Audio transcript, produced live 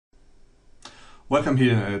Welcome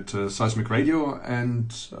here at Seismic Radio,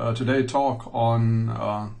 and today talk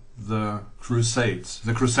on the Crusades.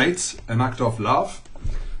 The Crusades, an act of love?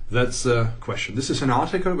 That's the question. This is an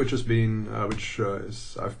article which has been,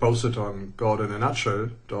 I've posted on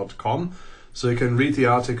godinanutshell.com, so you can read the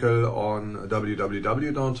article on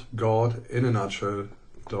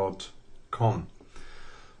www.godinanutshell.com.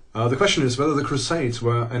 The question is whether the Crusades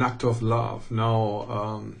were an act of love.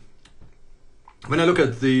 Now, when I look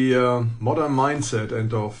at the modern mindset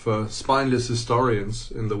and of spineless historians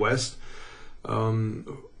in the West,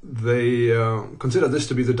 they consider this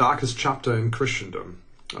to be the darkest chapter in Christendom.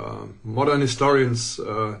 Modern historians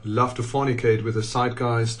love to fornicate with the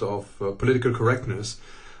zeitgeist of political correctness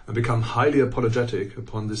and become highly apologetic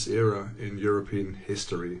upon this era in European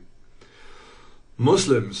history.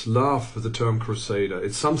 Muslims love the term crusader.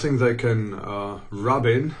 It's something they can rub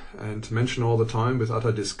in and mention all the time with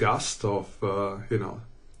utter disgust of,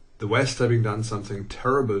 the West having done something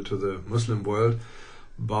terrible to the Muslim world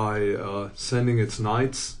by sending its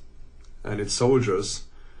knights and its soldiers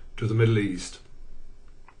to the Middle East.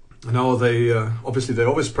 Now they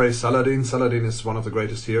always praise Saladin. Saladin is one of the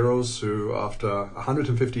greatest heroes who, after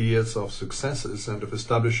 150 years of successes and of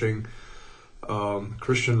establishing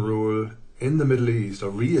Christian rule in the Middle East, or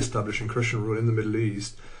re-establishing Christian rule in the Middle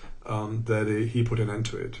East, that he put an end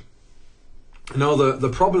to it. Now the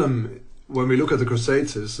problem when we look at the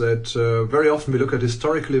Crusades is that very often we look at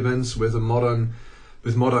historical events with modern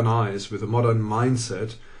eyes, with a modern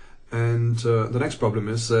mindset, and the next problem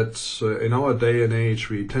is that in our day and age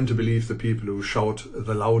we tend to believe the people who shout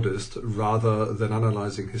the loudest rather than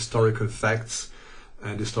analyzing historical facts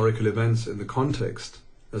and historical events in the context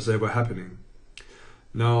as they were happening.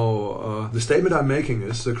 Now, the statement I'm making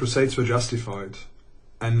is the Crusades were justified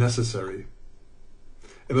and necessary.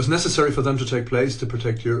 It was necessary for them to take place to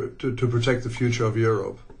protect the future of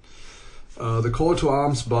Europe. The call to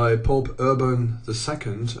arms by Pope Urban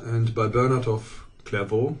II and by Bernard of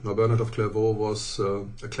Clairvaux. Now, Bernard of Clairvaux was a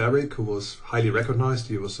cleric who was highly recognized.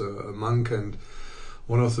 He was a monk and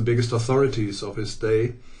one of the biggest authorities of his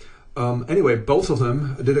day. Anyway, both of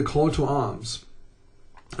them did a call to arms.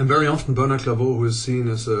 And very often Bernard Clairvaux, who is seen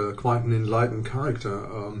as quite an enlightened character,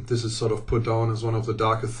 this is sort of put down as one of the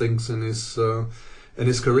darkest things in his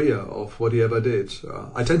career of what he ever did.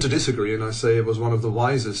 I tend to disagree, and I say it was one of the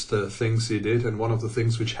wisest things he did, and one of the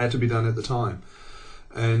things which had to be done at the time.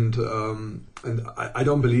 And I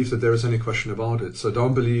don't believe that there is any question about it. So I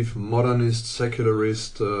don't believe modernist,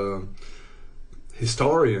 secularist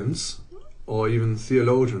historians or even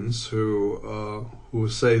theologians who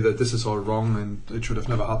say that this is all wrong and it should have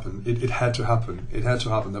never happened. It had to happen. It had to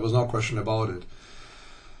happen. There was no question about it.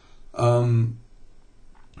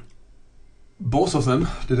 Both of them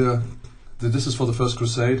did this is for the First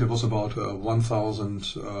Crusade. It was about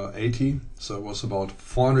 1080, so it was about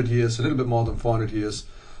 400 years, a little bit more than 400 years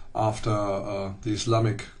after the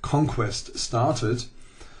Islamic conquest started.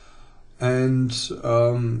 And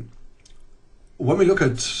when we look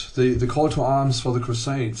at the call to arms for the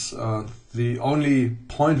Crusades, the only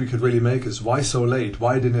point we could really make is why so late?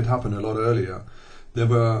 Why didn't it happen a lot earlier? There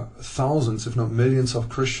were thousands, if not millions, of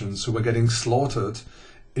Christians who were getting slaughtered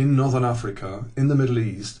in Northern Africa, in the Middle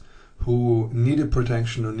East, who needed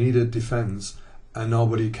protection or needed defense, and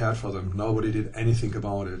nobody cared for them. Nobody did anything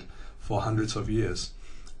about it for hundreds of years.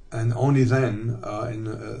 And only then, in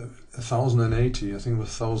 1080, I think it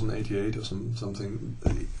was 1088 or something,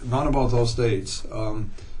 round about those dates,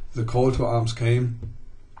 the call to arms came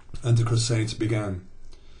and the Crusades began.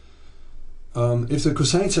 If the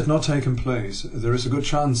Crusades had not taken place, there is a good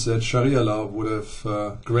chance that Sharia law would have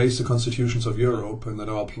graced the constitutions of Europe, and that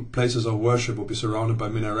our places of worship would be surrounded by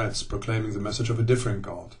minarets proclaiming the message of a different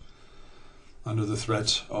God, under the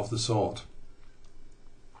threat of the sword.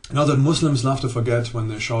 Now that Muslims love to forget when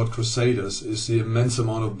they shout Crusaders is the immense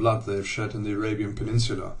amount of blood they have shed in the Arabian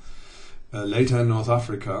Peninsula, later in North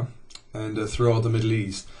Africa, and throughout the Middle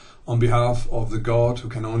East, on behalf of the God who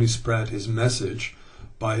can only spread his message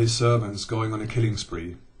by his servants going on a killing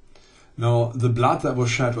spree. Now, the blood that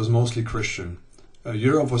was shed was mostly Christian.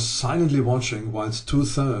 Europe was silently watching whilst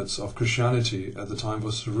 2/3 of Christianity at the time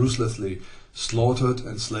was ruthlessly slaughtered,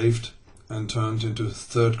 enslaved, and turned into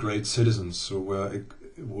third-grade citizens who were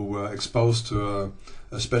exposed to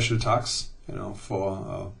a special tax,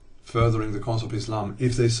 for furthering the cause of Islam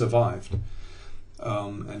if they survived,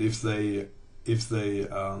 and if they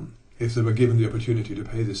were given the opportunity to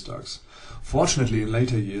pay this tax. Fortunately, in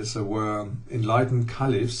later years, there were enlightened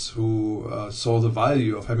caliphs who saw the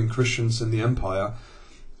value of having Christians in the empire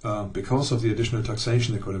because of the additional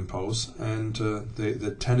taxation they could impose, and they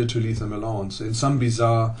tended to leave them alone. So in some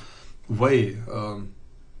bizarre way,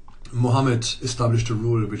 Muhammad established a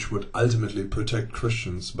rule which would ultimately protect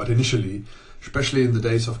Christians, but initially, especially in the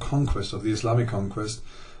days of conquest, of the Islamic conquest,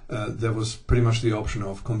 there was pretty much the option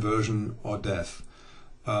of conversion or death.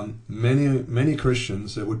 Many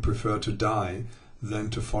Christians, they would prefer to die than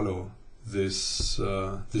to follow this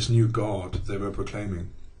new God they were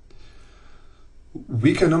proclaiming.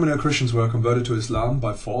 Weaker nominal Christians were converted to Islam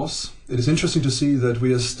by force. It is interesting to see that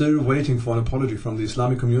we are still waiting for an apology from the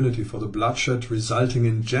Islamic community for the bloodshed resulting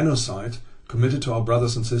in genocide committed to our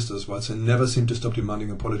brothers and sisters, whilst they never seem to stop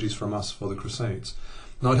demanding apologies from us for the Crusades.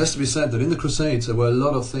 Now, it has to be said that in the Crusades there were a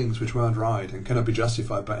lot of things which weren't right and cannot be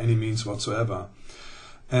justified by any means whatsoever.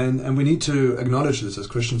 And we need to acknowledge this as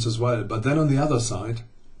Christians as well. But then on the other side,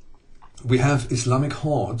 we have Islamic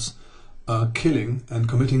hordes killing and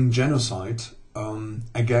committing genocide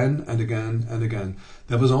again and again and again.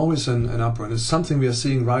 There was always an uproar, and it's something we are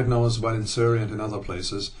seeing right now as well in Syria and in other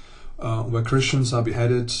places, where Christians are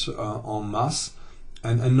beheaded en masse,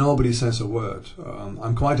 and nobody says a word.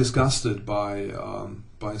 I'm quite disgusted by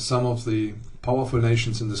some of the powerful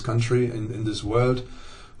nations in this country, in this world,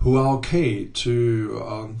 who are okay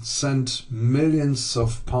to send millions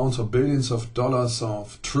of pounds or billions of dollars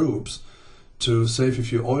of troops to save a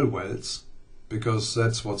few oil wells, because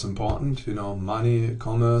that's what's important, money,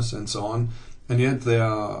 commerce, and so on. And yet there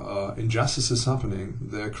are injustices happening.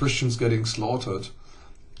 There are Christians getting slaughtered,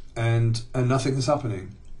 and nothing is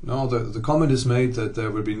happening. No, the comment is made that there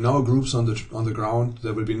will be no groups on the ground,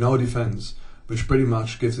 there will be no defense, which pretty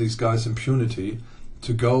much gives these guys impunity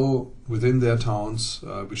to go within their towns,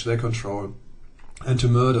 which they control, and to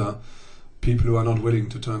murder people who are not willing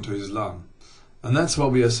to turn to Islam. And that's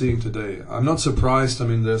what we are seeing today. I'm not surprised. I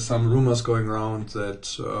mean, there's some rumors going around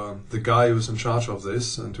that the guy who's in charge of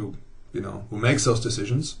this and who makes those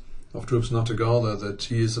decisions of troops not to go there, that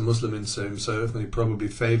he is a Muslim himself, and he probably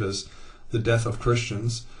favors the death of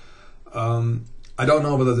Christians. I don't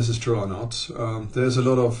know whether this is true or not. There's a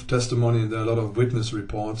lot of testimony and there are a lot of witness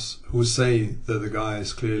reports who say that the guy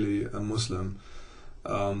is clearly a Muslim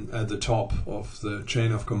at the top of the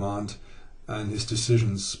chain of command, and his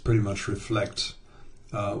decisions pretty much reflect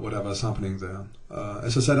whatever's happening there.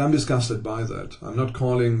 As I said, I'm disgusted by that. I'm not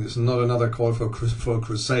calling, it's not another call for a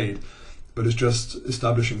crusade, but it's just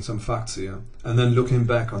establishing some facts here. And then looking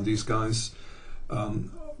back on these guys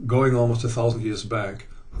going almost 1,000 years back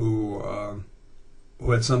who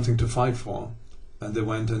had something to fight for, and they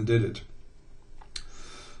went and did it.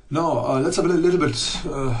 Now, let's have a little bit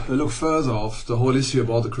a look further of the whole issue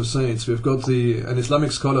about the Crusades. We've got an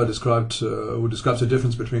Islamic scholar who describes the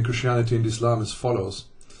difference between Christianity and Islam as follows.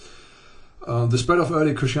 The spread of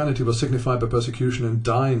early Christianity was signified by persecution and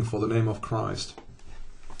dying for the name of Christ.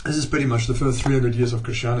 This is pretty much the first 300 years of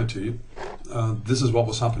Christianity. This is what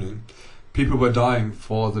was happening. People were dying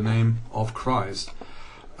for the name of Christ.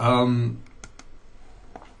 When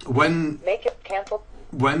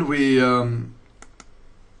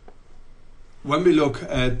we look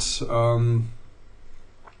at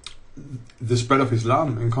the spread of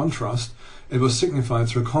Islam, in contrast, it was signified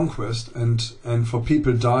through conquest and for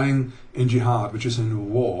people dying in jihad, which is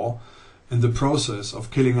in war, in the process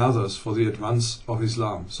of killing others for the advance of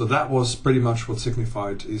Islam. So that was pretty much what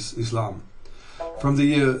signified Islam. From the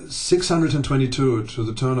year 622 to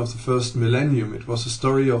the turn of the first millennium, it was a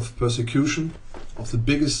story of persecution of the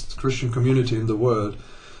biggest Christian community in the world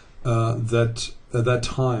at that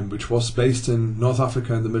time, which was based in North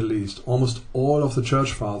Africa and the Middle East. Almost all of the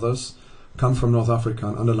church fathers come from North Africa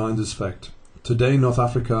and underline this fact. Today, North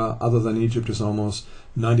Africa, other than Egypt, is almost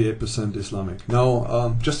 98% Islamic.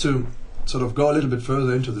 Now, just to sort of go a little bit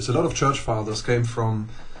further into this, a lot of church fathers came from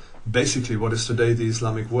basically what is today the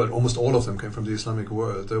Islamic world. Almost all of them came from the Islamic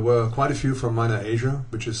world. There were quite a few from Minor Asia,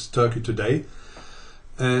 which is Turkey today.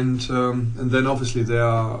 And then obviously there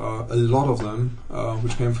are a lot of them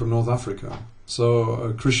which came from North Africa.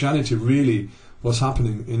 So Christianity really was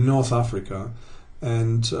happening in North Africa,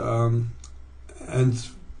 and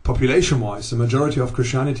population-wise, the majority of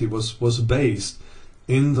Christianity was based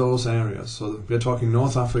in those areas. So we're talking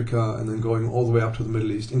North Africa and then going all the way up to the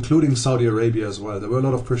Middle East, including Saudi Arabia as well. There were a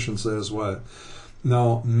lot of Christians there as well.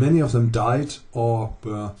 Now, many of them died or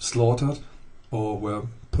were slaughtered or were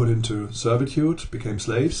put into servitude, became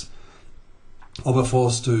slaves, or were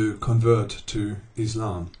forced to convert to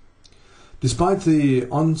Islam. Despite the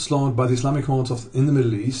onslaught by the Islamic hordes in the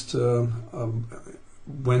Middle East,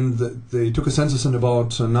 when they took a census in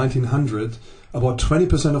about 1900, about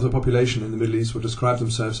 20% of the population in the Middle East would describe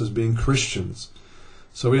themselves as being Christians.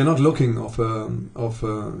 So we are not looking of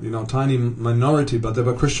a tiny minority, but there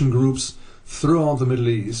were Christian groups throughout the Middle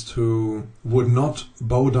East who would not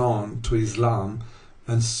bow down to Islam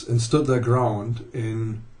and stood their ground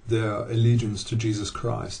in their allegiance to Jesus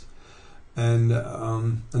Christ. And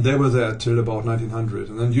they were there till about 1900.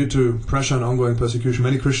 And then due to pressure and ongoing persecution,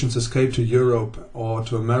 many Christians escaped to Europe or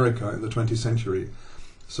to America in the 20th century.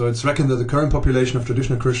 So it's reckoned that the current population of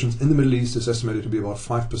traditional Christians in the Middle East is estimated to be about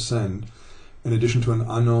 5%, in addition to an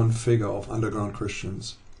unknown figure of underground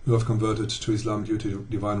Christians who have converted to Islam due to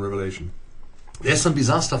divine revelation. There's some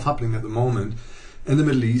bizarre stuff happening at the moment in the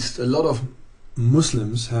Middle East. A lot of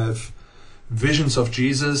Muslims have visions of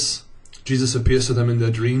Jesus. Jesus appears to them in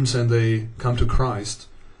their dreams and they come to Christ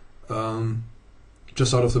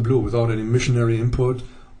just out of the blue, without any missionary input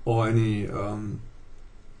or any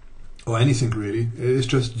or anything really. It's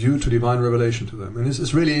just due to divine revelation to them. And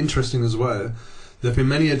it's really interesting as well. There have been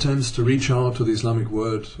many attempts to reach out to the Islamic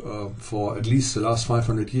world for at least the last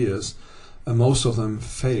 500 years, and most of them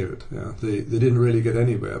failed. Yeah, they didn't really get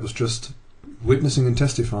anywhere. It was just witnessing and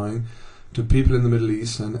testifying to people in the Middle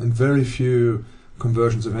East, and very few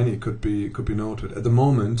conversions, if any, could be noted. At the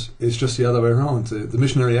moment, it's just the other way around. The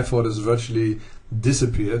missionary effort has virtually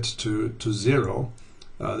disappeared to zero.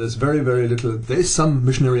 There's very, very little. There's some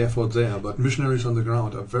missionary effort there, but missionaries on the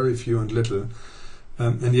ground are very few and little.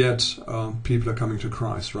 And yet, people are coming to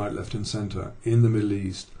Christ, right, left, and center in the Middle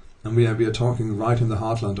East. And we are talking right in the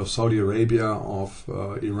heartland of Saudi Arabia, of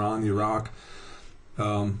Iran, Iraq,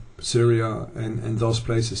 Syria, and those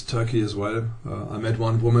places, Turkey as well. I met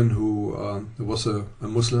one woman who was a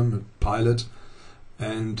Muslim, a pilot,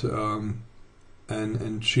 and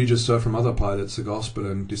she just heard from other pilots the gospel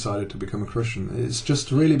and decided to become a Christian. It's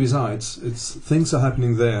just really bizarre. It's things are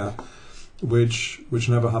happening there which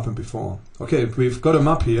never happened before. Okay, we've got a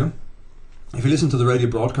map here. If you listen to the radio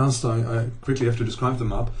broadcast, I quickly have to describe the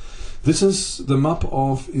map. This is the map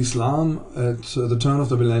of Islam at the turn of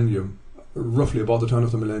the millennium, roughly about the turn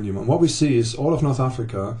of the millennium. And what we see is all of North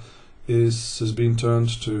Africa has been turned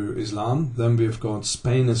to Islam. Then we've got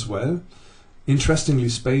Spain as well. Interestingly,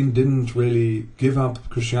 Spain didn't really give up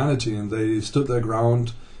Christianity, and they stood their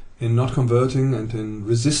ground in not converting and in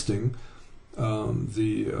resisting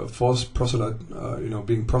the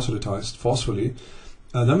being proselytized forcefully.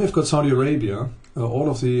 Then we've got Saudi Arabia. All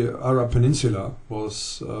of the Arab Peninsula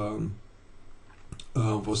was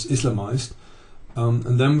Islamized,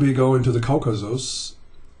 and then we go into the Caucasus,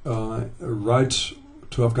 right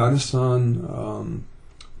to Afghanistan,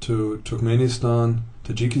 to Turkmenistan,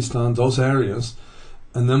 Tajikistan, those areas.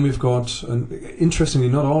 And then we've got, interestingly,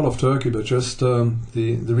 not all of Turkey, but just the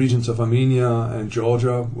regions of Armenia and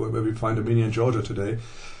Georgia, where we find Armenia and Georgia today.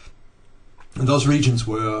 And those regions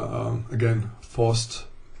were, again, forced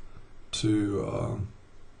to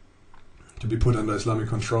be put under Islamic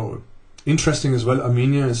control. Interesting as well,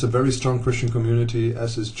 Armenia is a very strong Christian community,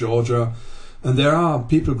 as is Georgia. And there are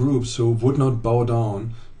people groups who would not bow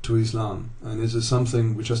down to Islam. And this is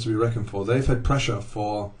something which has to be reckoned for. They've had pressure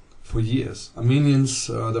for years. Armenians,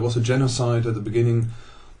 there was a genocide at the beginning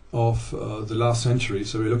of the last century,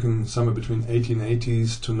 so we're looking somewhere between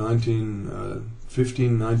 1880s to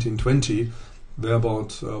 1915, 1920, where about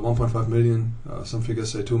 1.5 million, some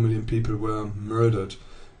figures say 2 million people were murdered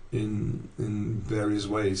in various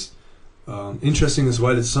ways. Interesting as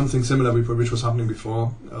well, it's something similar which was happening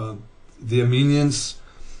before. The Armenians,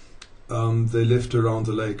 they lived around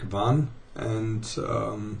the lake Van, and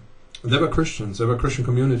they were Christians, they were a Christian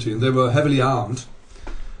community, and they were heavily armed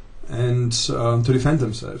and to defend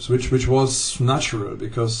themselves, which was natural,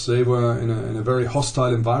 because they were in a very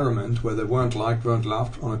hostile environment where they weren't liked, weren't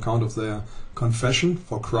loved on account of their confession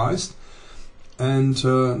for Christ, and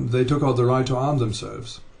they took out the right to arm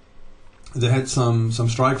themselves. They had some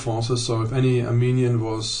strike forces, so if any Armenian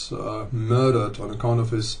was murdered on account of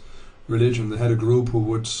his religion, they had a group who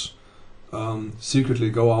would secretly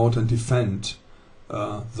go out and defend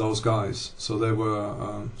those guys. So they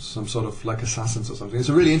were some sort of like assassins or something. It's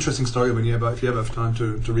a really interesting story if you ever have time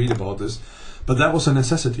to read about this. But that was a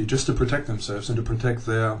necessity, just to protect themselves and to protect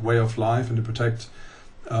their way of life and to protect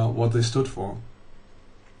what they stood for.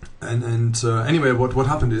 And anyway, what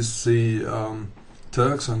happened is the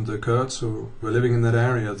Turks and the Kurds who were living in that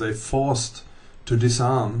area, they forced to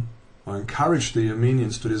disarm or encouraged the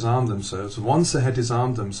Armenians to disarm themselves. Once they had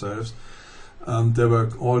disarmed themselves, they were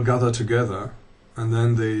all gathered together, and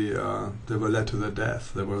then they were led to their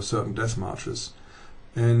death. There were certain death marches.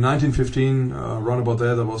 In 1915, around about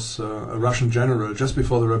there was a Russian general just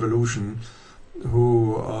before the revolution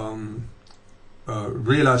who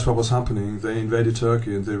realized what was happening. They invaded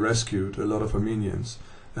Turkey and they rescued a lot of Armenians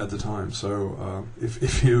at the time. So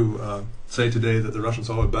if you say today that the Russians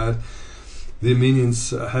are all bad, the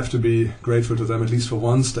Armenians have to be grateful to them, at least for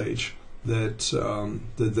one stage, that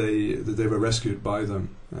they were rescued by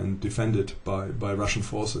them and defended by Russian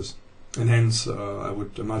forces. and hence I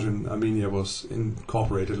would imagine Armenia was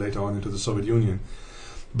incorporated later on into the Soviet Union.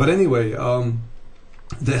 But anyway,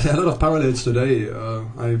 there are a lot of parallels today.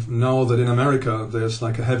 I know that in America there's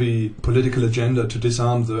like a heavy political agenda to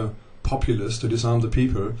disarm the populace, to disarm the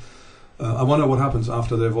people. I wonder what happens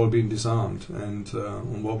after they've all been disarmed, and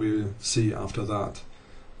what we'll see after that.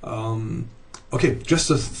 Okay, just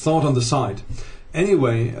a thought on the side.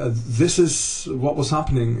 Anyway, this is what was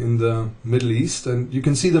happening in the Middle East, and you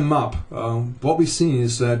can see the map. What we see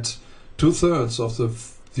is that 2/3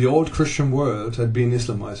 of the old Christian world had been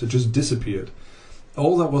Islamized. It just disappeared.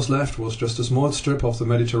 All that was left was just a small strip of the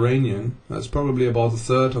Mediterranean. That's probably about a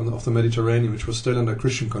third of the Mediterranean, which was still under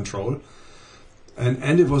Christian control.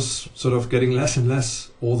 And it was sort of getting less and less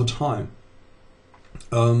all the time.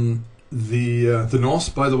 The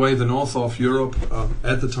north, by the way, the north of Europe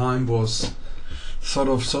at the time was sort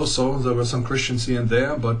of so-so. There were some Christians here and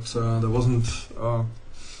there, but there wasn't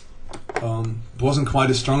quite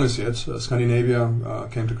as strong as yet. Scandinavia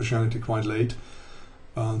came to Christianity quite late.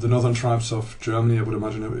 The northern tribes of Germany, I would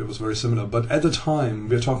imagine it was very similar. But at the time,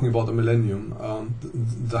 we're talking about the millennium,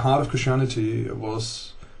 the heart of Christianity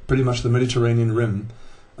was pretty much the Mediterranean rim,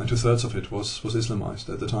 and 2/3 of it was Islamized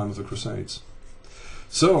at the time of the Crusades.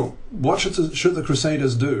 So, what should the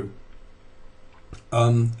Crusaders do?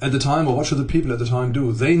 At the time, or what should the people at the time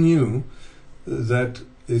do? They knew that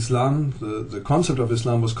Islam, the concept of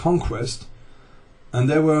Islam, was conquest, and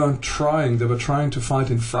they were trying to fight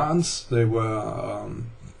in France. They were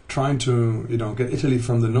trying to get Italy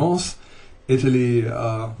from the north. Italy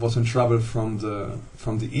was in trouble from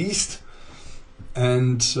the east,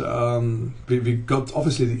 and we got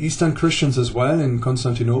obviously the Eastern Christians as well in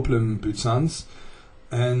Constantinople and Byzance,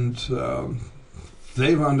 and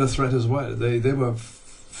they were under threat as well. They were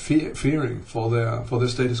fearing for their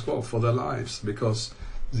status quo, for their lives, because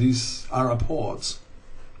these Arab hordes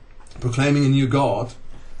proclaiming a new god,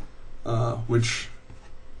 which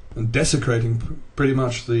and desecrating pretty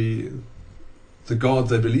much the God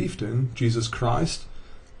they believed in, Jesus Christ.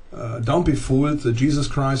 Don't be fooled. The Jesus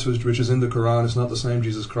Christ which is in the Quran is not the same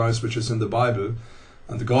Jesus Christ which is in the Bible,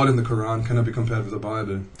 and the God in the Quran cannot be compared with the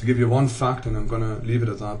Bible. To give you one fact, and I'm going to leave it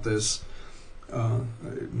at that, there's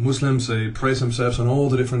Muslims, they praise themselves on all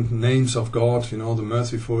the different names of God, the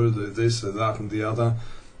merciful, the this, the that, and the other.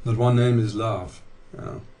 Not one name is love.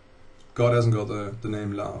 God hasn't got the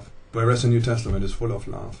name love, whereas the New Testament is full of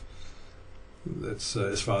love. That's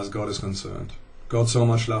as far as God is concerned. God so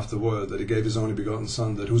much loved the world that he gave his only begotten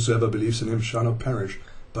Son, that whosoever believes in him shall not perish,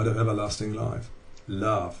 but have everlasting life.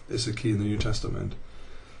 Love is the key in the New Testament.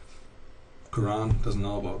 Quran doesn't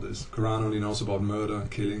know about this. Quran only knows about murder,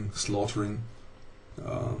 killing, slaughtering,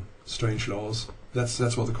 strange laws.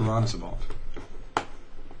 That's what the Quran is about.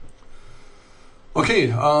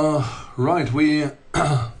 Okay, right, we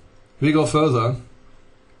go further.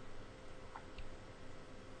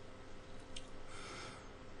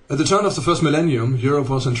 At the turn of the first millennium, Europe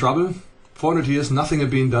was in trouble. 400 years, nothing had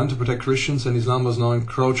been done to protect Christians, and Islam was now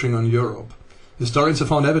encroaching on Europe. Historians have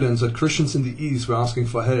found evidence that Christians in the East were asking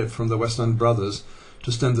for help from their Western brothers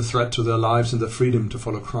to stem the threat to their lives and their freedom to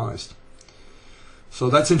follow Christ. So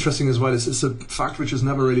that's interesting as well. It's a fact which has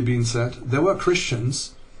never really been said. There were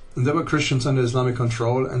Christians, and there were Christians under Islamic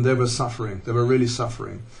control, and they were suffering. They were really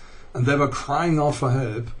suffering. And they were crying out for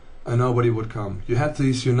help, and nobody would come. You had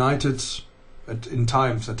these at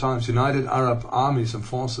times, united Arab armies and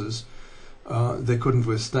forces they couldn't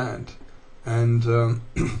withstand. And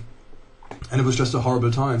it was just a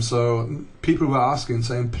horrible time. So people were asking,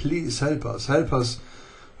 saying, please help us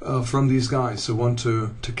from these guys who want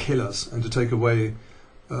to kill us and to take away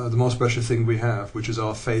the most precious thing we have, which is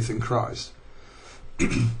our faith in Christ.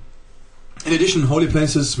 In addition, holy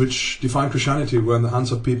places which define Christianity were in the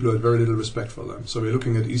hands of people who had very little respect for them. So we're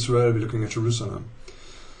looking at Israel, we're looking at Jerusalem.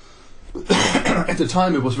 At the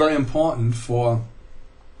time, it was very important for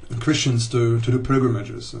Christians to do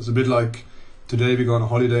pilgrimages. It's a bit like today we go on a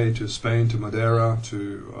holiday to Spain, to Madeira,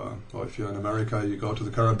 or if you're in America, you go to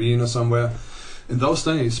the Caribbean or somewhere. In those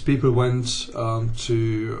days, people went to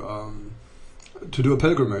do a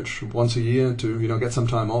pilgrimage once a year to get some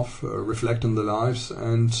time off, reflect on their lives,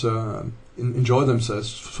 and enjoy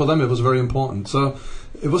themselves. For them, it was very important. So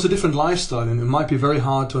it was a different lifestyle, and it might be very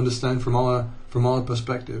hard to understand from our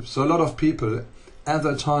perspective. So a lot of people at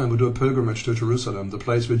that time would do a pilgrimage to Jerusalem, the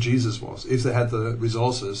place where Jesus was, if they had the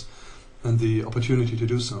resources and the opportunity to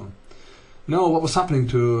do so. Now, what was happening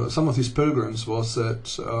to some of these pilgrims was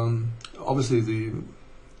that obviously the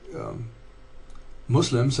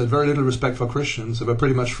Muslims had very little respect for Christians. They were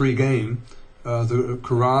pretty much free game. The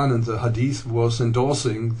Quran and the Hadith was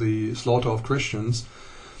endorsing the slaughter of Christians,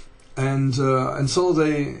 and so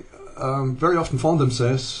they very often found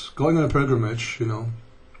themselves going on a pilgrimage,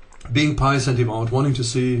 being pious and devout, wanting to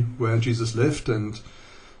see where Jesus lived and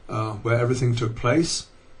where everything took place.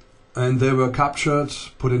 And they were captured,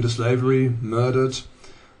 put into slavery, murdered.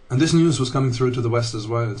 And this news was coming through to the West as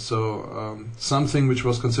well. So something which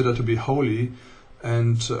was considered to be holy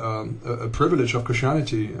and a privilege of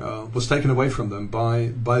Christianity was taken away from them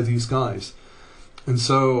by these guys. And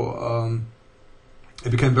so it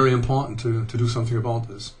became very important to do something about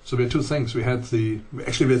this. So we had two things. We had three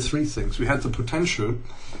things. We had the potential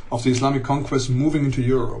of the Islamic conquest moving into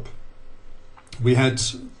Europe. We had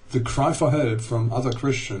the cry for help from other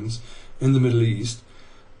Christians in the Middle East.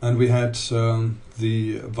 And we had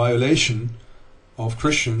the violation of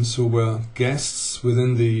Christians who were guests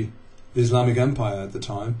within the Islamic Empire at the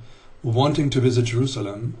time, wanting to visit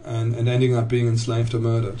Jerusalem and ending up being enslaved or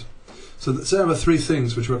murdered. So there were three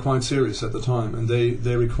things which were quite serious at the time, and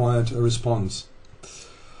they required a response.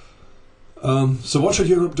 So what should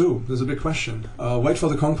Europe do? There's a big question. Wait for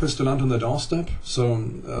the conquest to land on their doorstep? So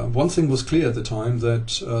one thing was clear at the time,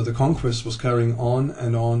 that the conquest was carrying on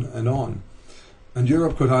and on and on. And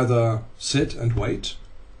Europe could either sit and wait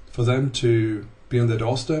for them to be on their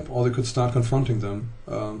doorstep, or they could start confronting them,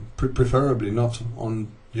 preferably not on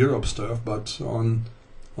Europe's turf, but on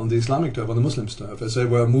the Islamic turf, on the Muslims' turf, as they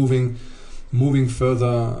were moving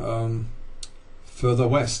further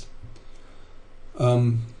west.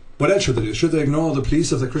 What else should they do? Should they ignore the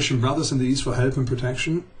pleas of their Christian brothers in the East for help and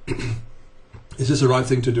protection? Is this the right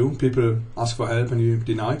thing to do? People ask for help and you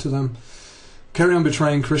deny to them. Carry on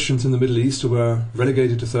betraying Christians in the Middle East who were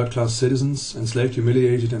relegated to third-class citizens, enslaved,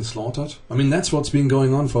 humiliated and slaughtered? I mean, that's what's been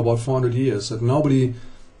going on for about 400 years, that nobody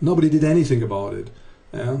did anything about it.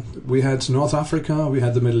 We had North Africa, we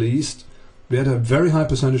had the Middle East, we had a very high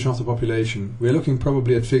percentage of the population. We're looking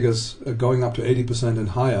probably at figures going up to 80% and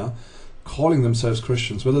higher, calling themselves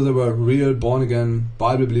Christians, whether they were real, born-again,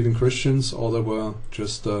 Bible-believing Christians, or they were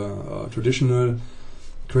just traditional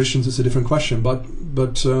Christians is a different question, but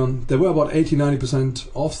there were about 80-90%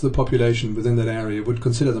 of the population within that area would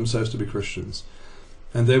consider themselves to be Christians,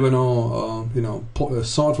 and they were now, a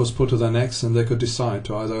sword was put to their necks, and they could decide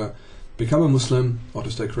to either become a Muslim or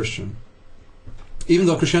to stay Christian. Even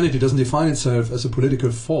though Christianity doesn't define itself as a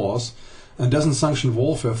political force and doesn't sanction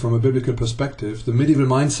warfare from a biblical perspective, the medieval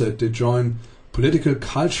mindset did join political,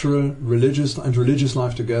 cultural, religious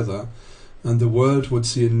life together, and the world would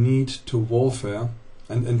see a need to warfare.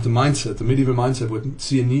 And the medieval mindset would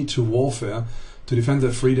see a need to warfare to defend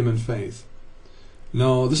their freedom and faith.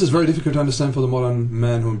 Now, this is very difficult to understand for the modern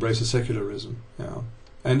man who embraces secularism.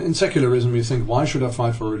 And in secularism, you think, why should I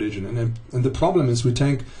fight for religion? And the problem is we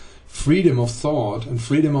take freedom of thought and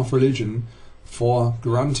freedom of religion for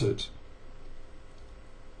granted.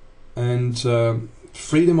 And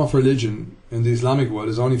freedom of religion in the Islamic world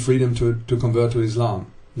is only freedom to convert to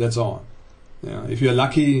Islam. That's all. If you're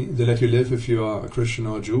lucky, they let you live if you are a Christian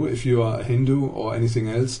or a Jew. If you are a Hindu or anything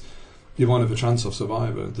else, you won't have a chance of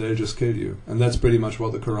survival. They'll just kill you. And that's pretty much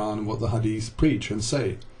what the Quran and what the Hadith preach and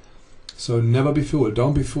say. So never be fooled.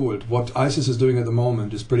 Don't be fooled. What ISIS is doing at the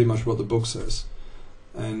moment is pretty much what the book says.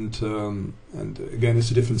 And again,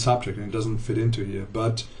 it's a different subject and it doesn't fit into here.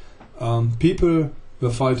 But people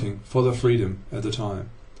were fighting for their freedom at the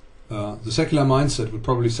time. The secular mindset would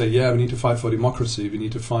probably say, yeah, we need to fight for democracy, we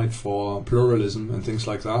need to fight for pluralism and things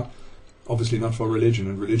like that. Obviously not for religion,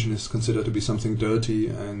 and religion is considered to be something dirty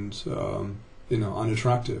and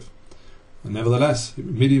unattractive. And nevertheless,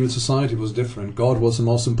 medieval society was different. God was the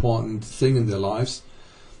most important thing in their lives,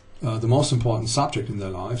 the most important subject in their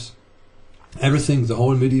lives. Everything, the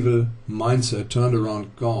whole medieval mindset turned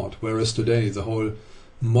around God, whereas today the whole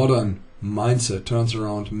modern mindset turns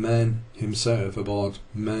around man himself, about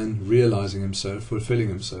man realizing himself, fulfilling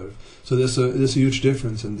himself. So there's a huge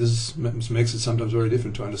difference, and this makes it sometimes very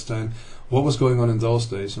different to understand what was going on in those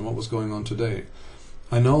days and what was going on today.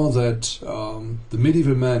 I know that the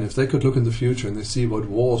medieval men, if they could look in the future and they see what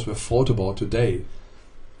wars were fought about today,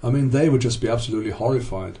 I mean, they would just be absolutely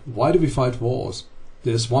horrified. Why do we fight wars?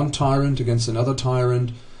 There's one tyrant against another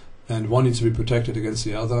tyrant, and one needs to be protected against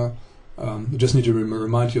the other. I just need to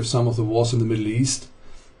remind you of some of the wars in the Middle East,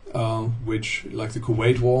 which, like the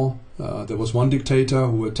Kuwait War, there was one dictator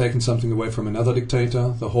who had taken something away from another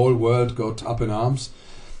dictator. The whole world got up in arms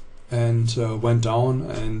and went down,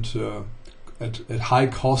 and at high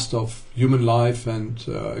cost of human life and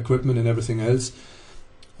equipment and everything else,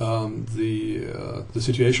 the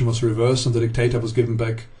situation was reversed and the dictator was given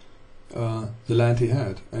back the land he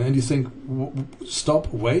had. And then you think,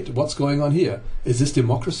 stop, wait, what's going on here? Is this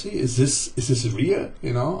democracy? Is this real?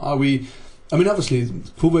 Are we? I mean, obviously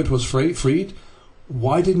Kuwait was freed.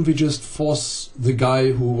 why didn't we just force the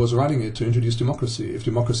guy who was running it to introduce democracy, if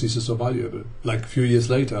democracy is so valuable? Like a few years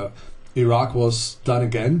later, Iraq was done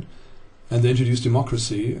again, and they introduced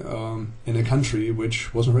democracy in a country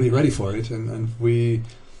which wasn't really ready for it, and we,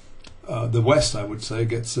 the West, I would say,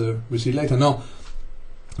 gets we see later. Now,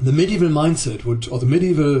 the medieval mindset would, or the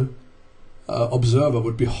medieval observer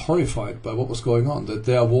would be horrified by what was going on, that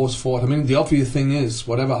there are wars fought. I mean, the obvious thing is,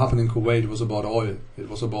 whatever happened in Kuwait was about oil. It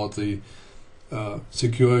was about the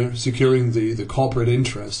securing the corporate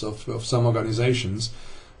interests of some organizations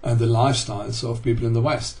and the lifestyles of people in the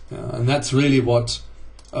West. And that's really what,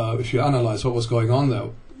 if you analyze what was going on there,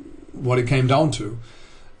 what it came down to.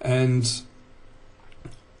 And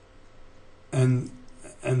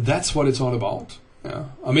that's what it's all about. Yeah,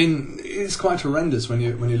 I mean, it's quite horrendous when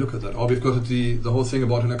you look at that. Or we've got the whole thing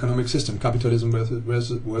about an economic system, capitalism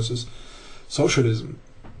versus socialism.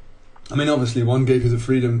 I mean, obviously, one gave you the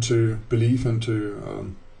freedom to believe and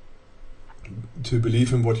to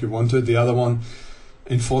believe in what you wanted. The other one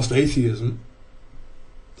enforced atheism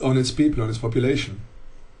on its people, on its population.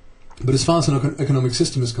 But as far as an economic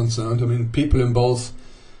system is concerned, I mean, people in both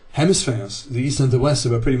hemispheres, the East and the West, they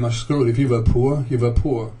were pretty much screwed. If you were poor, you were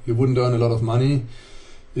poor. You wouldn't earn a lot of money.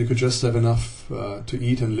 You could just have enough to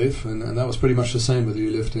eat and live, and that was pretty much the same whether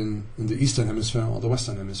you lived in the Eastern Hemisphere or the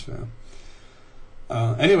Western Hemisphere.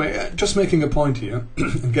 Anyway, just making a point here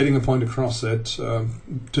and getting a point across that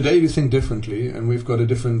today we think differently, and we've got a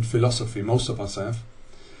different philosophy. Most of us have.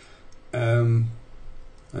 And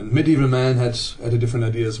medieval man had a different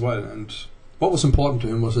idea as well. And what was important to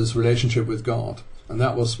him was his relationship with God, and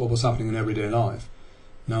that was what was happening in everyday life.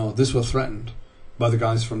 Now, this was threatened by the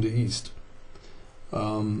guys from the East.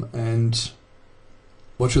 And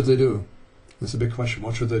what should they do? That's a big question.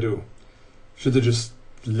 What should they do? Should they just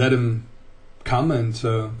let him come and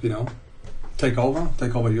take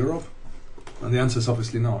over Europe? And the answer is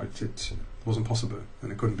obviously no. It wasn't possible,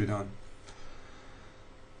 and it couldn't be done.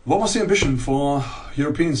 What was the ambition for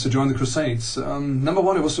Europeans to join the Crusades? Number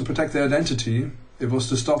one, it was to protect their identity. It was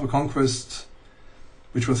to stop a conquest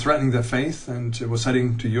which was threatening their faith, and it was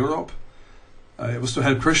heading to Europe. It was to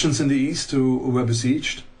help Christians in the East who were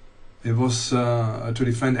besieged. It was to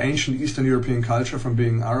defend ancient Eastern European culture from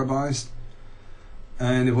being Arabized.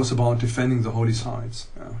 And it was about defending the holy sites,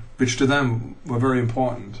 which to them were very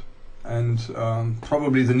important. And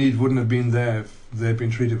probably the need wouldn't have been there if they had been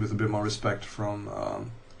treated with a bit more respect from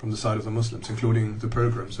the side of the Muslims, including the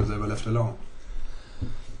pilgrims, if they were left alone.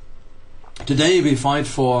 Today we fight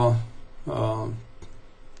for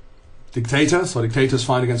dictators, or dictators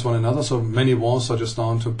fight against one another, so many wars are just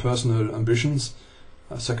down to personal ambitions.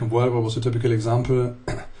 Second World War was a typical example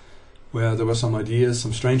where there were some ideas,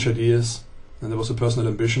 some strange ideas, and there was a personal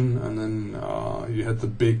ambition, and then you had the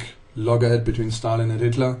big loggerhead between Stalin and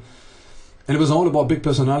Hitler. And it was all about big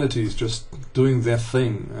personalities just doing their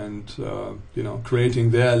thing and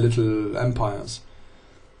creating their little empires.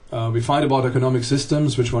 We fight about economic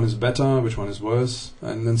systems, which one is better, which one is worse,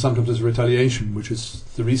 and then sometimes there's retaliation, which is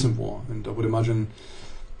the recent war. And I would imagine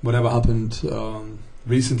whatever happened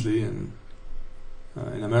recently in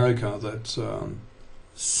America, that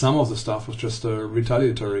some of the stuff was just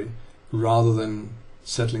retaliatory rather than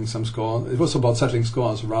settling some score. It was about settling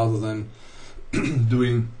scores rather than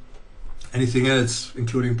doing anything else,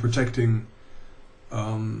 including protecting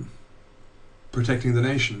the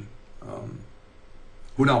nation.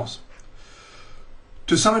 Who knows?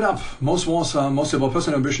 To sum it up, most wars are mostly about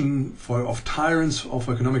personal ambition of tyrants, of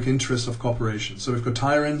economic interests, of corporations. So we've got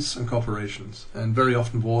tyrants and corporations, and very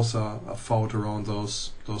often wars are fought around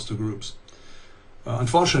those two groups.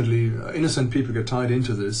 Unfortunately, innocent people get tied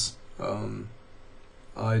into this.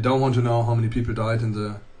 I don't want to know how many people died in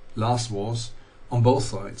the last wars on both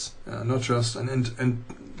sides, not just and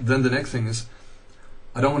then the next thing is,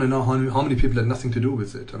 I don't want to know how many people had nothing to do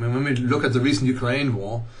with it. I mean, when we look at the recent Ukraine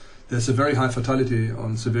war, there's a very high fatality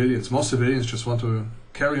on civilians. Most civilians just want to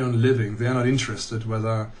carry on living. They are not interested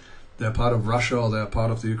whether they're part of Russia or they're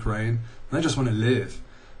part of the Ukraine. They just want to live,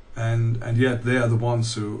 and yet they are the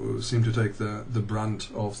ones who seem to take the brunt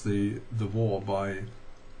of the war by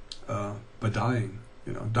dying,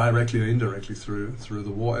 directly or indirectly through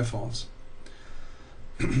the war efforts.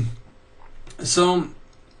 So,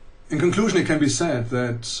 in conclusion, it can be said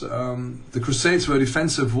that the Crusades were a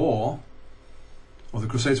defensive war, or the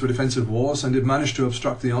Crusades were defensive wars, and it managed to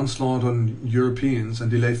obstruct the onslaught on Europeans and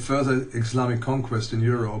delay further Islamic conquest in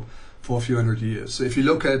Europe for a few hundred years. So if you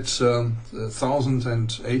look at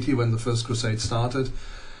 1080, when the first Crusade started,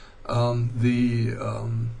 the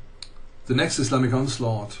next Islamic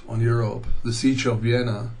onslaught on Europe, the siege of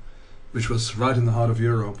Vienna, which was right in the heart of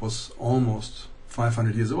Europe, was almost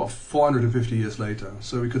 500 years, or 450 years later.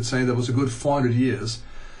 So we could say there was a good 400 years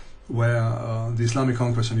where the Islamic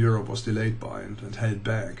conquest in Europe was delayed by and held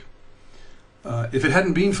back. If it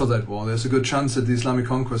hadn't been for that war, there's a good chance that the Islamic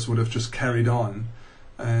conquest would have just carried on,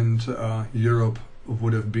 and Europe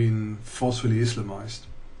would have been forcefully Islamized.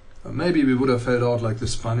 Maybe we would have held out like the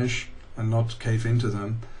Spanish and not cave into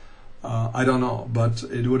them. I don't know, but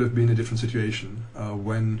it would have been a different situation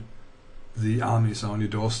when the armies are on your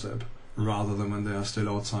doorstep rather than when they are still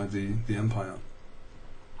outside the empire.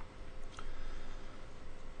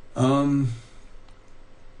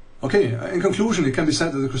 Okay, in conclusion, it can be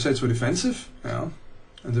said that the Crusades were defensive, and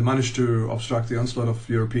they managed to obstruct the onslaught of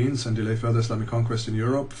Europeans and delay further Islamic conquest in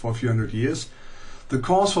Europe for a few hundred years. The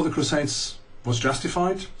cause for the Crusades was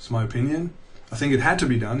justified, it's my opinion. I think it had to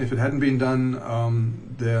be done. If it hadn't been done,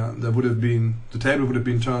 there would have been, the table would have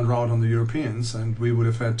been turned round on the Europeans, and we would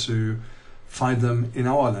have had to fight them in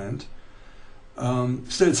our land.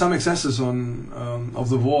 Still, some excesses of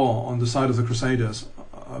the war on the side of the Crusaders,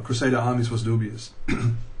 Crusader armies, was dubious.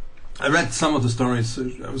 I read some of the stories.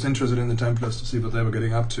 I was interested in the Templars to see what they were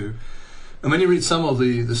getting up to. And when you read some of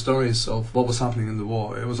the stories of what was happening in the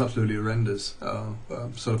war, it was absolutely horrendous.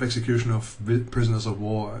 Sort of execution of prisoners of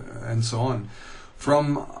war and so on.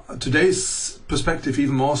 From today's perspective,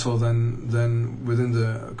 even more so than within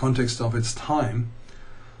the context of its time.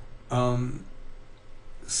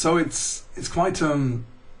 So it's quite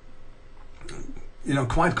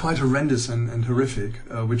quite horrendous and horrific,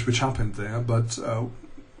 which happened there. But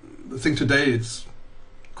I think today it's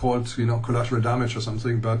called collateral damage or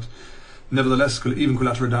something. But nevertheless, even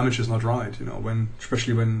collateral damage is not right.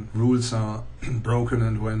 Especially when rules are broken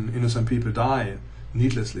and when innocent people die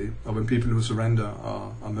needlessly, or when people who surrender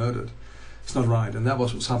are murdered. It's not right, and that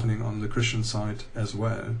was what's happening on the Christian side as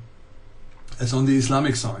well as on the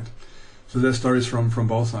Islamic side. So there's stories from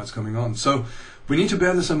both sides coming on. So we need to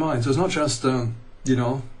bear this in mind. So it's not just the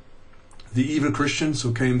evil Christians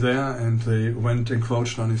who came there and they went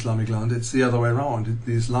encroached on Islamic land. It's the other way around.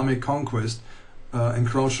 The Islamic conquest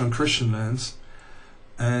encroached on Christian lands,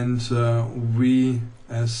 and we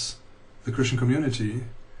as the Christian community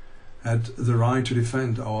had the right to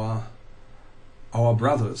defend our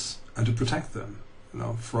brothers and to protect them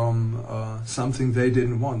from something they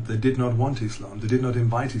didn't want. They did not want Islam. They did not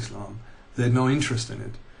invite Islam. They had no interest in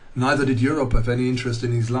it. Neither did Europe have any interest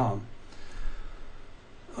in Islam.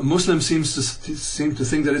 Muslims seem to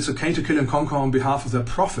think that it's okay to kill and conquer on behalf of their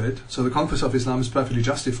prophet, so the conquest of Islam is perfectly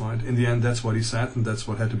justified. In the end, that's what he said, and that's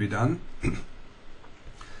what had to be done.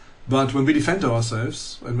 But when we defend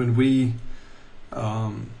ourselves, and when we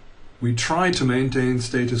try to maintain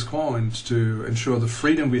status quo and to ensure the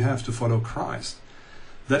freedom we have to follow Christ,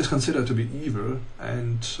 that is considered to be evil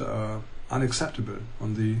and unacceptable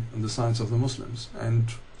on the sides of the Muslims. And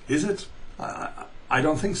is it? I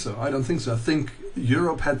don't think so. I think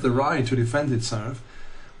Europe had the right to defend itself.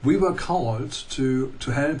 We were called to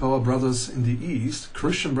help our brothers in the East,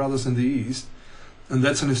 Christian brothers in the East, and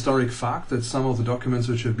that's an historic fact. That's some of the documents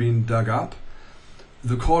which have been dug up.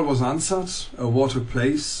 The call was answered. A war took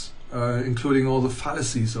place, including all the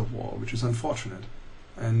fallacies of war, which is unfortunate.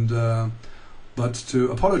 And but to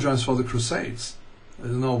apologize for the Crusades,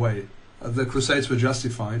 there's no way. The Crusades were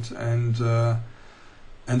justified, and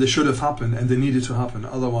they should have happened, and they needed to happen.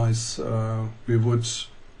 Otherwise, we would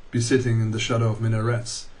be sitting in the shadow of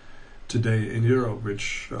minarets today in Europe,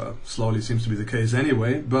 which slowly seems to be the case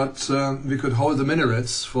anyway. But we could hold the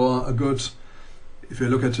minarets for a good, if you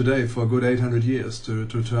look at today, for a good 800 years to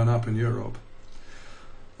turn up in Europe.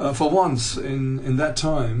 For once in that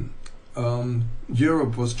time,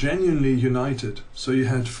 Europe was genuinely united. So you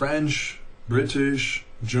had French, British,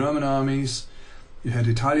 German armies, you had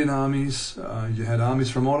Italian armies, you had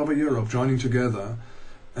armies from all over Europe joining together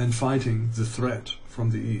and fighting the threat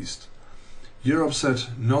from the east. Europe said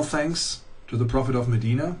no thanks to the Prophet of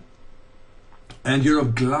Medina, and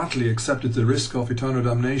Europe gladly accepted the risk of eternal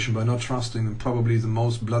damnation by not trusting in probably the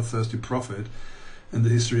most bloodthirsty prophet in the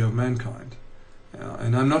history of mankind.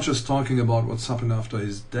 And I'm not just talking about what's happened after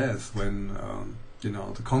his death when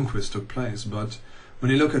the conquest took place, but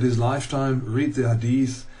when you look at his lifetime, read the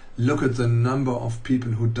hadith, look at the number of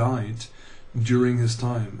people who died during his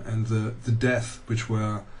time and the death which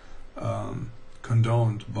were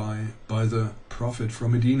condoned by the Prophet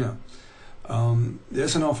from Medina.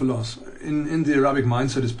 There's an awful loss. In the Arabic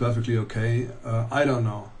mindset is perfectly okay. I don't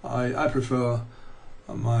know. I prefer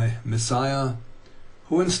my Messiah,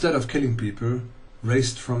 who instead of killing people,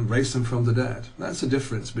 raised them from the dead. That's the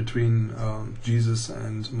difference between Jesus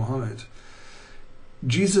and Muhammad.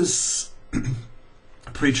 Jesus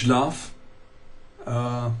preached love,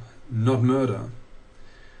 not murder.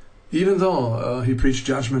 Even though he preached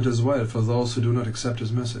judgment as well for those who do not accept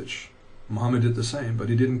his message. Muhammad did the same, but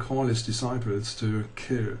he didn't call his disciples to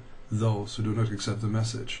kill those who do not accept the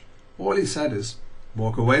message. All he said is,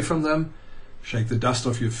 walk away from them, shake the dust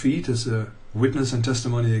off your feet as a witness and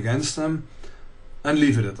testimony against them, and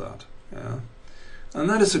leave it at that. Yeah. And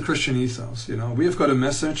that is the Christian ethos. We have got a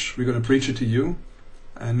message, we're going to preach it to you,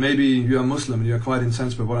 and maybe you're a Muslim and you're quite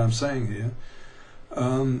incensed by what I'm saying here.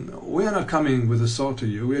 We are not coming with a sword to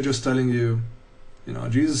you. We are just telling you,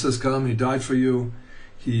 Jesus has come, he died for you,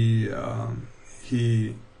 he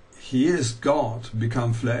is God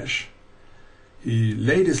become flesh. He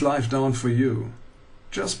laid his life down for you,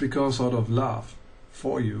 just because out of love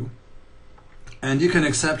for you. And you can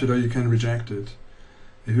accept it or you can reject it.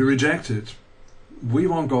 If you reject it, we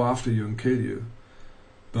won't go after you and kill you.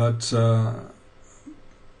 But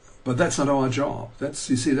that's not our job.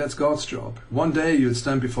 That's God's job. One day you'll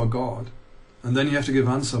stand before God, and then you have to give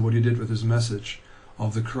answer what you did with his message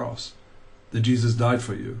of the cross, that Jesus died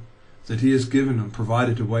for you, that he has given and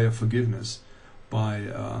provided a way of forgiveness by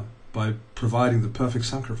providing the perfect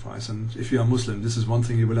sacrifice. And if you are Muslim, this is one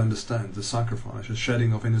thing you will understand: the sacrifice, the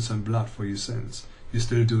shedding of innocent blood for your sins. You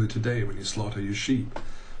still do it today when you slaughter your sheep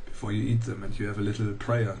before you eat them, and you have a little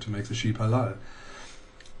prayer to make the sheep halal.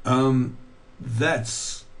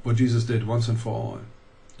 That's what Jesus did once and for all.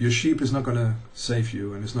 Your sheep is not going to save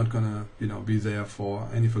you, and it's not going to, be there for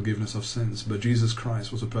any forgiveness of sins. But Jesus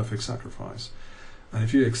Christ was a perfect sacrifice, and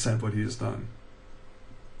if you accept what he has done,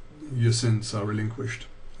 your sins are relinquished,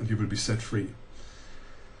 and you will be set free.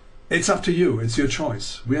 It's up to you. It's your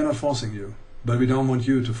choice. We are not forcing you, but we don't want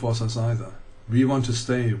you to force us either. We want to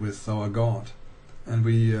stay with our God, and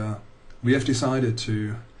we have decided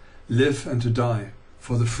to live and to die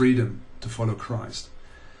for the freedom to follow Christ.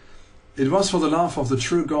 It was for the love of the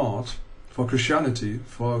true God, for Christianity,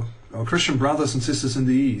 for our Christian brothers and sisters in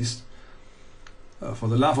the East, for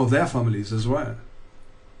the love of their families as well,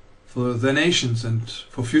 for their nations and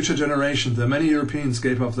for future generations, that many Europeans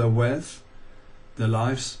gave up their wealth, their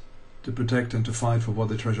lives, to protect and to fight for what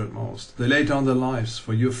they treasured most. They laid down their lives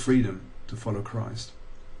for your freedom to follow Christ.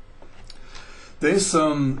 There's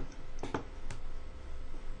let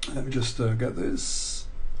me just get this.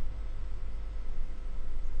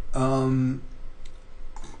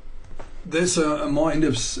 There's a more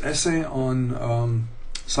in-depth essay on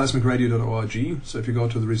seismicradio.org. So if you go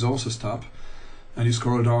to the resources tab and you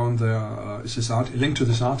scroll down, there is this link to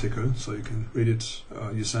this article, so you can read it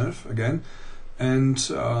yourself again. And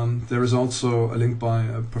there is also a link by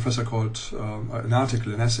a professor called, an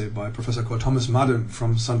essay by a professor called Thomas Madden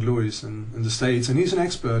from St. Louis in the States, and he's an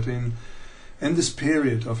expert in this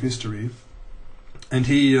period of history. And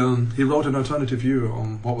he wrote an alternative view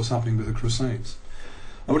on what was happening with the Crusades.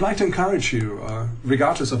 I would like to encourage you,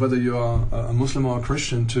 regardless of whether you are a Muslim or a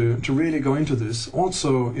Christian, to really go into this.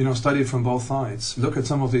 Also, study from both sides. Look at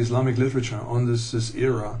some of the Islamic literature on this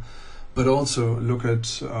era, but also look at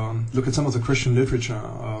some of the Christian literature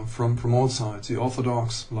from all sides. The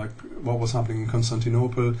Orthodox, like what was happening in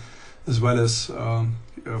Constantinople, as well as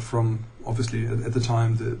from obviously at the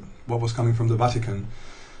time what was coming from the Vatican.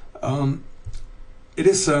 It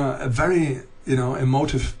is a very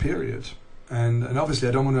emotive period, and obviously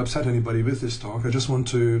I don't want to upset anybody with this talk. I just want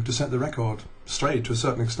to set the record straight to a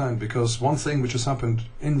certain extent, because one thing which has happened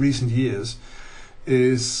in recent years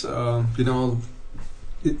is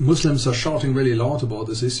Muslims are shouting really loud about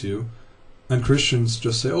this issue, and Christians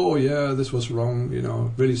just say, oh yeah, this was wrong,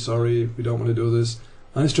 really sorry, we don't want to do this.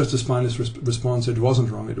 And it's just a spineless response. It wasn't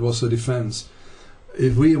wrong, it was a defense.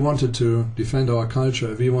 If we wanted to defend our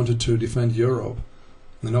culture, if we wanted to defend Europe,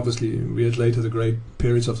 and obviously we had later the great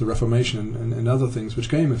periods of the Reformation and other things which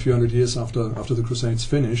came a few hundred years after the Crusades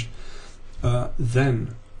finished,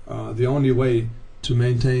 then the only way to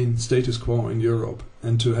maintain status quo in Europe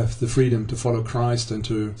and to have the freedom to follow Christ and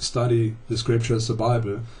to study the scriptures, the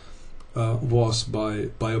Bible, was by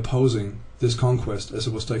opposing this conquest as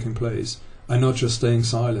it was taking place, and not just staying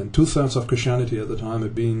silent. 2/3 of Christianity at the time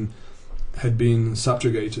had been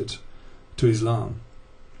subjugated to Islam,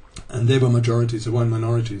 and they were majorities. They weren't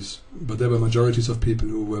minorities, but they were majorities of people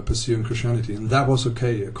who were pursuing Christianity, and that was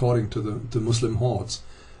okay according to the Muslim hordes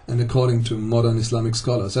and according to modern Islamic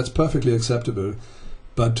scholars. That's perfectly acceptable.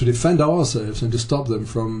 But to defend ourselves and to stop them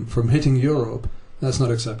from hitting Europe, that's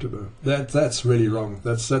not acceptable. That's really wrong.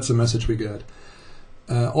 That's the message we get.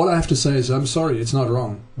 All I have to say is, I'm sorry, it's not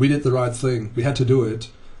wrong. We did the right thing. We had to do it.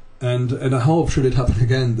 And I hope, should it happen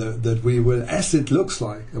again, that we will, as it looks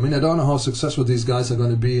like. I mean, I don't know how successful these guys are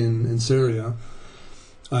going to be in Syria.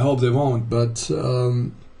 I hope they won't. But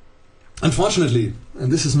unfortunately,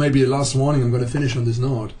 and this is maybe a last warning, I'm going to finish on this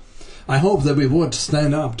note. I hope that we would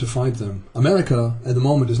stand up to fight them. America at the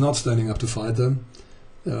moment is not standing up to fight them.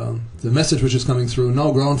 The message which is coming through,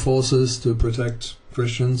 no ground forces to protect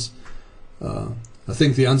Christians. I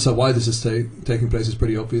think the answer why this is taking place is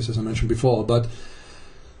pretty obvious, as I mentioned before. But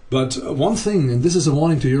one thing, and this is a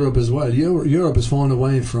warning to Europe as well, Europe has fallen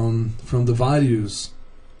away from the values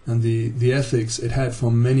and the ethics it had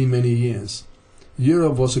for many, many years.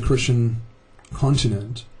 Europe was a Christian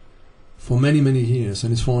continent for many, many years,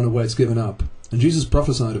 and it's fallen away, it's given up. And Jesus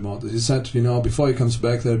prophesied about this. He said, before he comes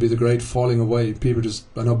back, there'll be the great falling away. People just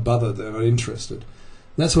are not bothered, they're not interested.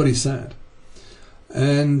 That's what he said.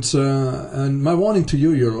 And my warning to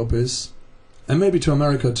you, Europe, is, and maybe to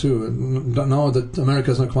America too, now that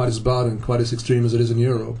America is not quite as bad and quite as extreme as it is in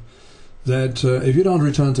Europe, that if you don't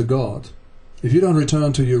return to God, if you don't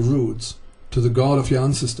return to your roots, to the God of your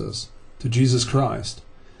ancestors, to Jesus Christ,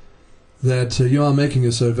 that you are making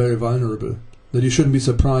yourself very vulnerable. That you shouldn't be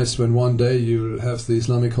surprised when one day you'll have the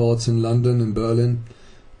Islamic hordes in London, in Berlin,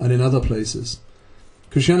 and in other places.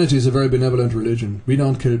 Christianity is a very benevolent religion. We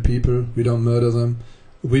don't kill people, we don't murder them,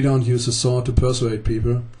 we don't use a sword to persuade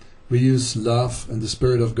people. We use love and the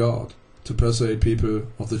Spirit of God to persuade people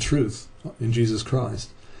of the truth in Jesus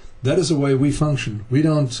Christ. That is the way we function. We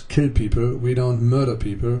don't kill people, we don't murder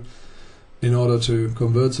people in order to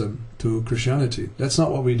convert them to Christianity. That's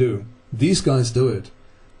not what we do. These guys do it.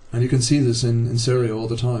 And you can see this in Syria all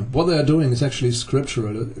the time. What they are doing is actually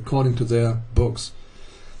scriptural, according to their books.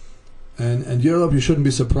 And Europe, you shouldn't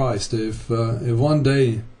be surprised if one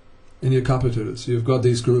day in your capitals you've got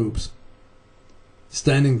these groups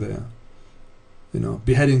standing there,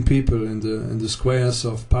 beheading people in the squares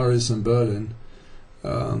of Paris and Berlin,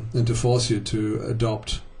 and to force you to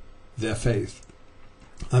adopt their faith.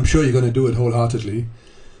 I'm sure you're going to do it wholeheartedly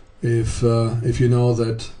if you know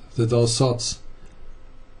that those sots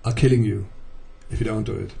are killing you if you don't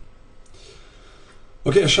do it.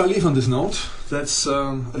 Okay, I shall leave on this note. That's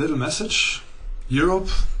a little message. Europe,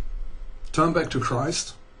 turn back to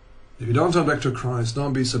Christ. If you don't turn back to Christ,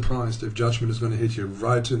 don't be surprised if judgment is going to hit you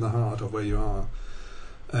right in the heart of where you are.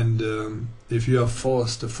 And if you are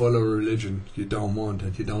forced to follow a religion you don't want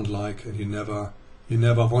and you don't like and you never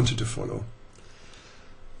wanted to follow.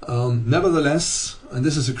 Nevertheless, and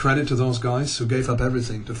this is a credit to those guys who gave up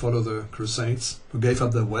everything to follow the Crusades, who gave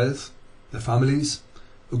up their wealth, their families,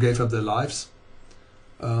 who gave up their lives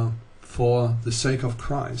for the sake of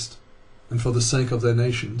Christ and for the sake of their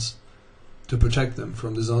nations, to protect them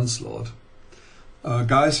from this onslaught.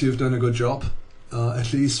 Guys, you've done a good job.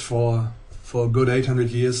 At least for a good 800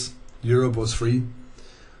 years, Europe was free.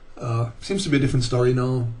 Seems to be a different story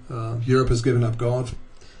now. Europe has given up God,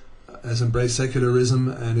 has embraced secularism,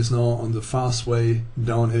 and is now on the fast way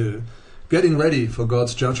downhill, getting ready for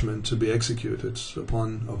God's judgment to be executed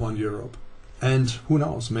upon Europe. And who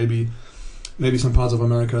knows, maybe some parts of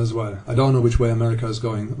America as well. I don't know which way America is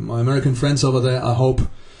going. My American friends over there, I hope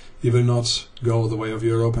you will not go the way of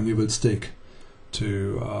Europe and you will stick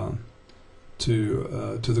to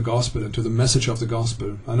the gospel and to the message of the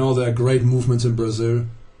gospel. I know there are great movements in Brazil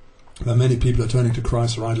where many people are turning to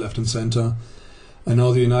Christ right, left and center. I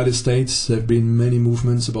know the United States, there have been many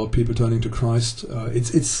movements about people turning to Christ.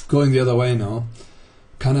 It's going the other way now.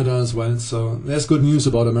 Canada as well. So there's good news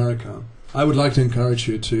about America. I would like to encourage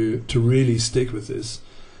you to really stick with this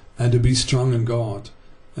and to be strong in God.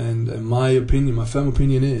 And my opinion, my firm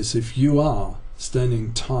opinion is, if you are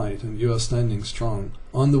standing tight and you are standing strong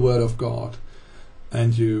on the Word of God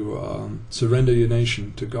and you surrender your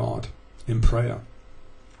nation to God in prayer,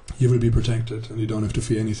 you will be protected and you don't have to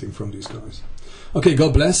fear anything from these guys. Okay,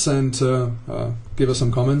 God bless, and give us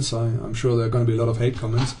some comments. I'm sure there are going to be a lot of hate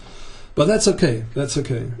comments, but that's okay. That's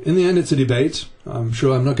okay. In the end, it's a debate. I'm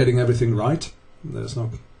sure I'm not getting everything right. There's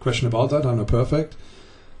no question about that. I'm not perfect.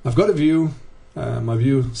 I've got a view. My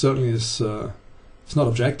view certainly is it's not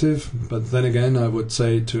objective, but then again, I would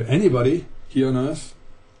say to anybody here on earth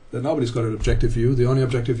that nobody's got an objective view. The only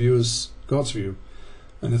objective view is God's view,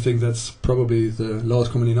 and I think that's probably the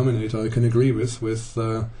lowest common denominator I can agree with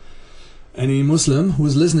any Muslim who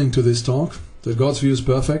is listening to this talk, that God's view is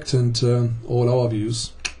perfect and all our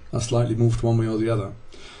views are slightly moved one way or the other.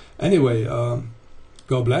 Anyway,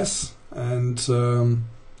 God bless, and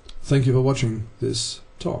thank you for watching this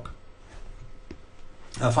talk.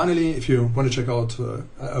 Finally, if you want to check out,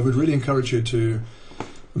 I would really encourage you to,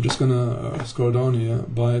 I'm just going to scroll down here,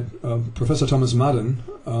 by Professor Thomas Madden,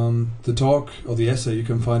 the talk or the essay you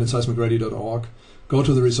can find at seismicradio.org. Go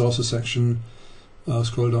to the resources section,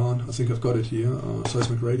 scroll down, I think I've got it here,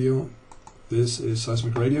 Seismic Radio. This is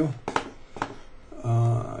Seismic Radio.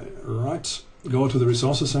 Right, go to the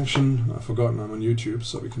resources section. I've forgotten I'm on YouTube,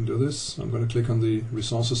 so we can do this. I'm going to click on the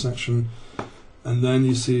resources section, and then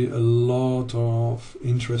you see a lot of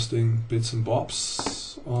interesting bits and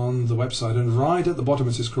bobs on the website. And right at the bottom,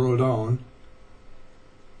 as you scroll down,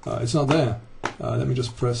 it's not there. Let me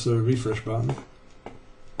just press the refresh button.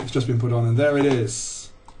 It's just been put on, and there it is.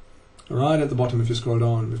 Right at the bottom, if you scroll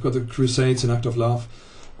down, we've got the Crusades, an Act of Love.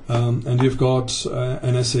 And you've got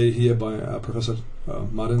an essay here by Professor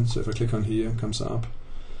Madden. So if I click on here, it comes up.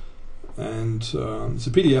 And it's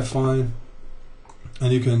a PDF file.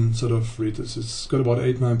 And you can sort of read this. It's got about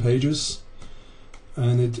 8-9 pages.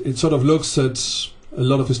 And it sort of looks at a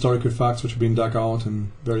lot of historical facts which have been dug out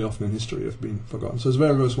and very often in history have been forgotten. So it's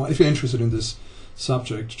very, very smart. If you're interested in this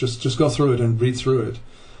subject, just go through it and read through it.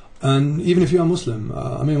 And even if you're a Muslim,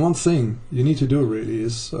 I mean, one thing you need to do really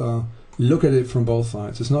is look at it from both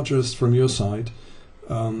sides. It's not just from your side,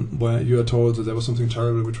 where you are told that there was something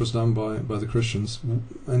terrible which was done by the Christians.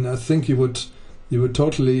 And I think you would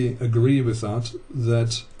totally agree with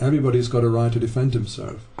that everybody's got a right to defend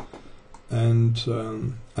himself.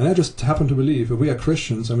 And I just happen to believe if we are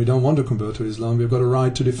Christians and we don't want to convert to Islam, we've got a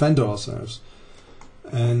right to defend ourselves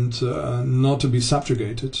and not to be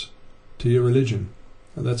subjugated to your religion.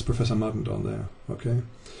 And that's Professor Madden down there. Okay.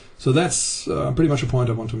 So that's pretty much a point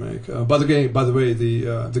I want to make. By the way,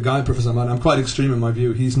 the guy, Professor Madden, I'm quite extreme in my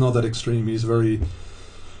view. He's not that extreme. He's very,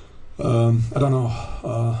 I don't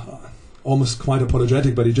know, almost quite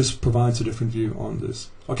apologetic, but he just provides a different view on this.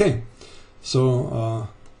 Okay, so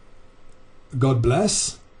God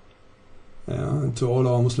bless to all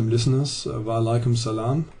our Muslim listeners. Wa alaikum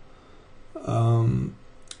salam.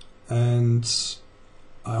 And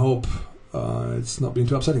I hope it's not been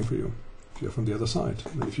too upsetting for you. You're from the other side.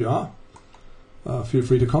 And if you are, feel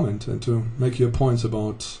free to comment and to make your points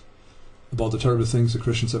about the terrible things the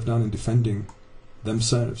Christians have done in defending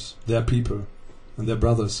themselves, their people, and their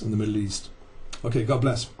brothers in the Middle East. Okay, God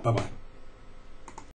bless. Bye-bye.